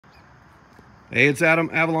Hey, it's Adam,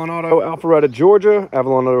 Avalon Auto, Alpharetta, Georgia.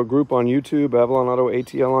 Avalon Auto Group on YouTube, Avalon Auto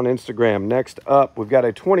ATL on Instagram. Next up, we've got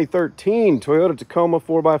a 2013 Toyota Tacoma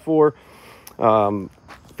 4x4.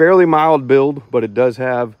 Fairly mild build, but it does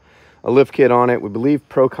have a lift kit on it. We believe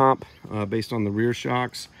Pro Comp based on the rear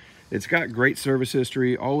shocks. It's got great service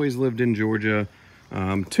history, always lived in Georgia.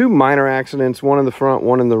 Two minor accidents, one in the front,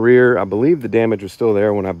 one in the rear. I believe the damage was still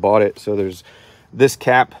there when I bought it. So this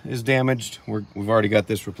cap is damaged. We've already got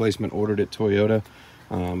this replacement ordered at Toyota.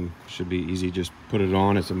 Should be easy, just put it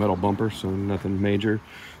on. It's a metal bumper, so nothing major.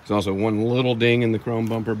 There's also one little ding in the chrome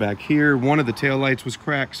bumper back here. One of the tail lights was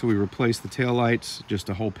cracked, so we replaced the tail lights, just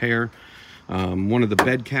a whole pair. One of the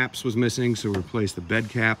bed caps was missing, so we replaced the bed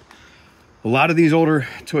cap. A lot of these older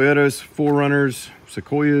Toyotas, 4Runners,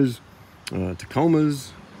 Sequoias, Tacomas,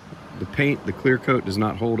 the paint, the clear coat does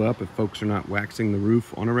not hold up if folks are not waxing the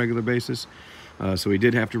roof on a regular basis. So we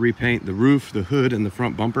did have to repaint the roof, the hood, and the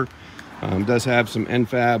front bumper. Does have some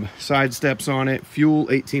NFAB side steps on it. Fuel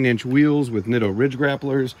 18-inch wheels with Nitto ridge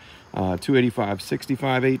grapplers.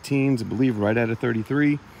 285/65 18s, I believe right at a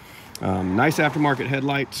 33. Nice aftermarket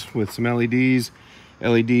headlights with some LEDs.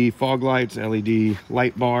 LED fog lights, LED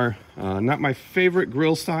light bar. Not my favorite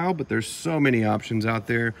grille style, but there's so many options out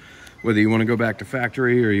there. Whether you want to go back to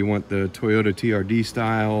factory or you want the Toyota TRD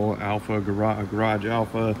style, Alpha, Garage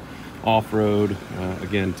Alpha, off-road.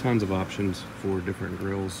 Again, tons of options for different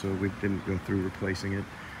grills, so we didn't go through replacing it.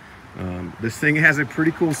 This thing has a pretty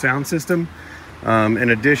cool sound system. In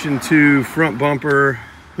addition to front bumper,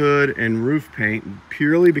 hood, and roof paint,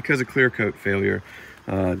 purely because of clear coat failure.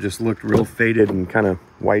 Just looked real faded and kind of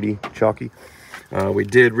whitey, chalky. We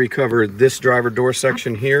did recover this driver door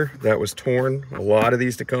section here that was torn. A lot of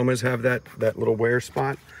these Tacomas have that little wear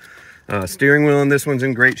spot. Steering wheel in this one's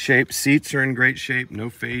in great shape. Seats are in great shape. No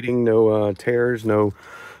fading, no tears, no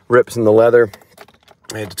rips in the leather.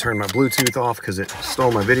 I had to turn my Bluetooth off because it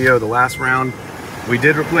stole my video the last round. We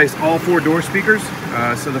did replace all 4 door speakers.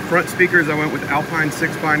 So the front speakers, I went with Alpine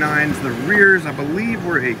 6x9s. The rears, I believe,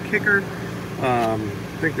 were a kicker. I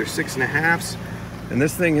think they're 6.5s. And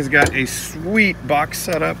this thing has got a sweet box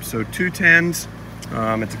setup. So 2 10s.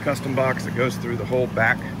 It's a custom box that goes through the whole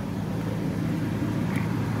back.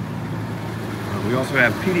 We also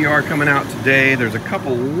have PDR coming out today. There's a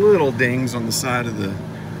couple little dings on the side of the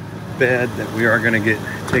bed that we are going to get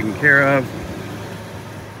taken care of.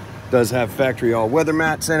 Does have factory all-weather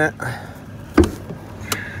mats in it.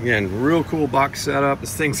 Again, real cool box setup.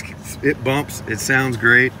 This thing, it bumps. It sounds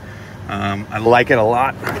great. I like it a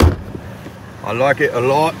lot. I like it a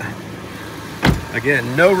lot.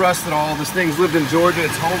 Again, no rust at all. This thing's lived in Georgia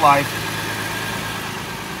its whole life.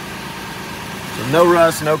 No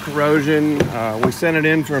rust, no corrosion. We sent it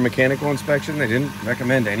in for a mechanical inspection. They didn't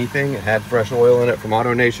recommend anything. It had fresh oil in it from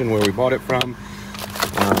AutoNation, where we bought it from.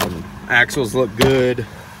 Axles look good.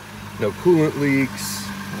 No coolant leaks.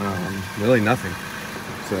 Really nothing.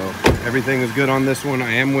 So everything is good on this one.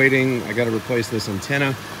 I am waiting. I got to replace this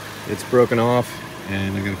antenna. It's broken off,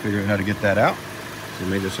 and I got to figure out how to get that out. So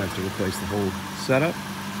we may just have to replace the whole setup.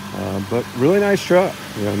 But really nice truck.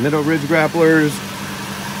 You know, Nitto ridge grapplers.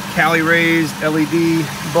 Cali raised LED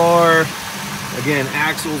bar. Again,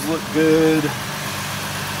 axles look good.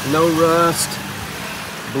 No rust.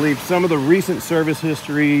 I believe some of the recent service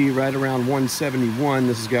history, right around 171,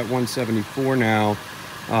 this has got 174 now,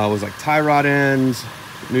 was like tie rod ends,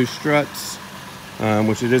 new struts,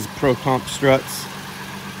 which it is Pro Comp struts.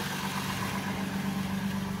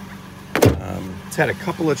 It's had a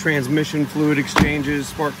couple of transmission fluid exchanges,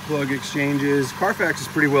 spark plug exchanges. Carfax is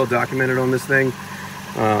pretty well documented on this thing.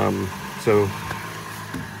 So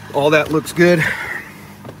all that looks good.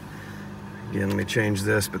 Again, let me change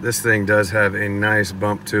this, but this thing does have a nice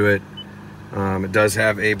bump to it. It does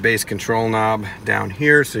have a base control knob down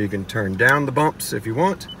here, so you can turn down the bumps if you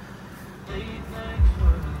want.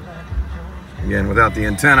 Again, without the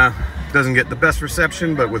antenna, it doesn't get the best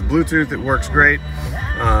reception, but with Bluetooth, it works great.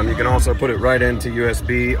 You can also put it right into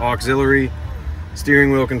USB auxiliary.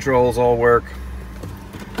 Steering wheel controls all work.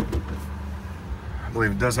 I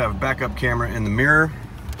believe it does have a backup camera in the mirror.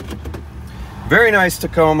 Very nice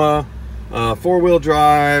Tacoma, 4-wheel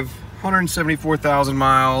drive, 174,000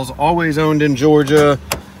 miles, always owned in Georgia,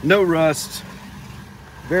 no rust,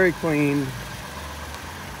 very clean.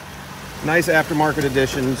 Nice aftermarket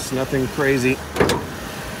additions, nothing crazy.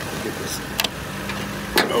 Get this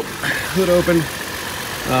hood open.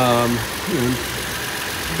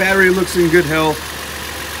 Battery looks in good health.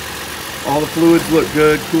 All the fluids look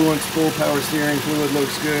good. Coolant's full, power steering fluid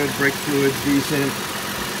looks good. Brake fluid's decent.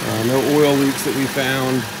 No oil leaks that we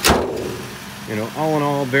found. You know, all in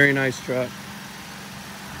all, very nice truck.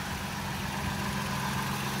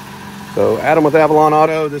 So Adam with Avalon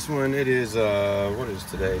Auto. This one, it is, what is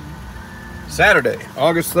today? Saturday,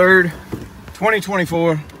 August 3rd,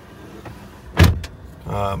 2024.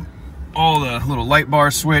 All the little light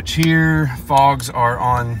bar switch here. Fogs are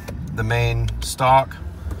on the main stock.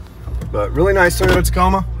 But really nice Toyota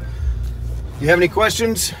Tacoma. If you have any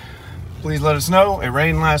questions, please let us know. It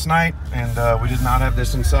rained last night and we did not have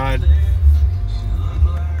this inside.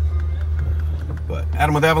 But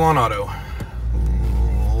Adam with Avalon Auto.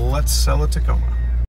 Let's sell a Tacoma.